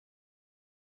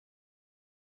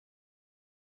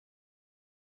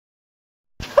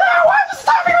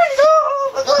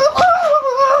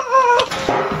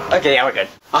Okay, yeah, we're good.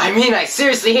 I mean, I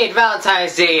seriously hate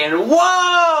Valentine's Day, and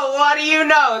whoa! What do you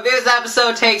know? This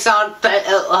episode takes on.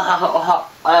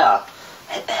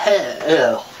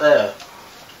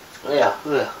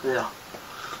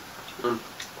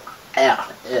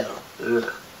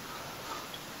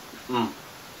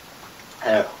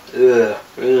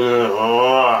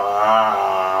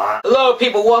 Hello,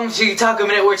 people. Welcome to Otaku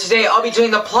Minute, where today I'll be doing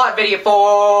the plot video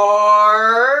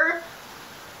for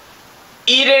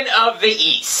Eden of the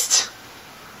East.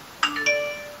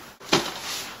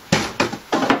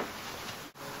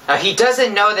 He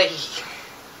doesn't know that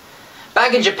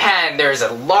back in Japan there's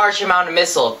a large amount of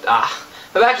missile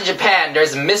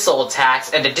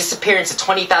attacks and the disappearance of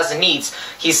 20,000 needs.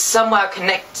 He somehow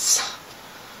connects.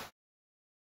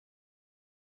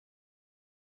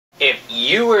 If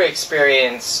you were to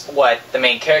experience what the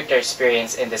main character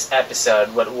experienced in this episode,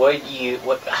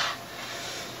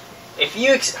 if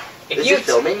you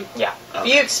filming? Yeah. Okay. If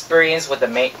you experience what the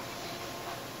main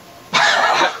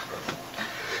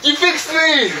You fixed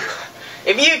me!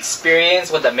 If you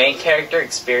experience what the main character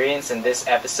experienced in this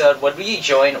episode, would you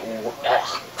join?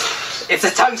 It's a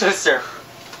tongue twister.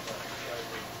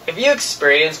 If you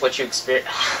experience what you experience,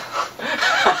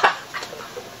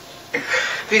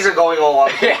 These are going along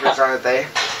papers, aren't they?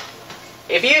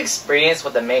 If you experience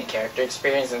what the main character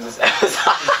experienced in this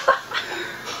episode,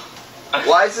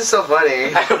 why is this so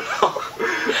funny? I don't know.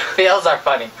 Fails are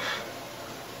funny.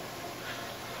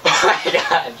 Oh my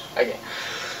god. Okay.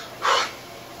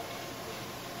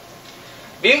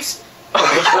 Oh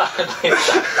my god, please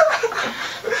stop.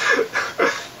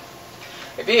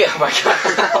 Oh my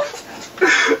god.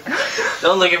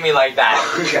 Don't look at me like that.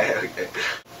 Okay.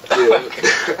 Dude.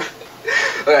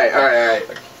 Alright.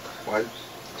 1,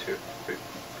 2, 3.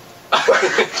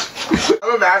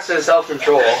 I'm a master of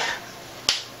self-control.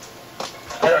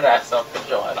 I don't have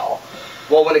self-control at all.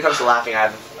 Well, when it comes to laughing,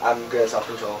 I'm good at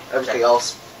self-control. Everything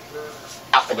else.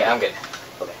 Okay, I'm good.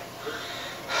 Okay.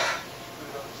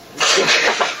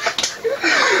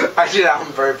 I did that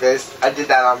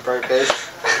on purpose.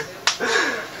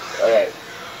 Okay.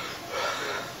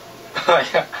 Oh my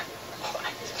god.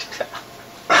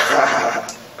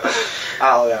 I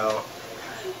don't know.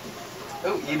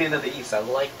 Oh, Eden of the East. I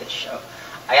like this show.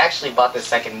 I actually bought the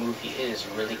second movie. It is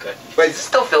really good. Wait, is it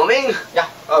still filming? Yeah.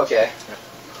 Okay.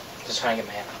 Just trying to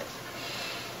get my hand on it.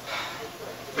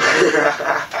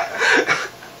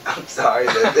 I'm sorry, it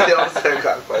all of a sudden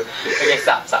got funny. Okay,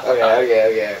 stop.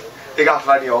 Okay. It got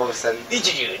funny all of a sudden.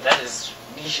 That is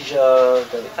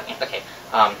really funny. Okay,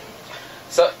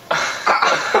 so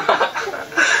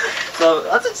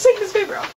let's just take this paper off.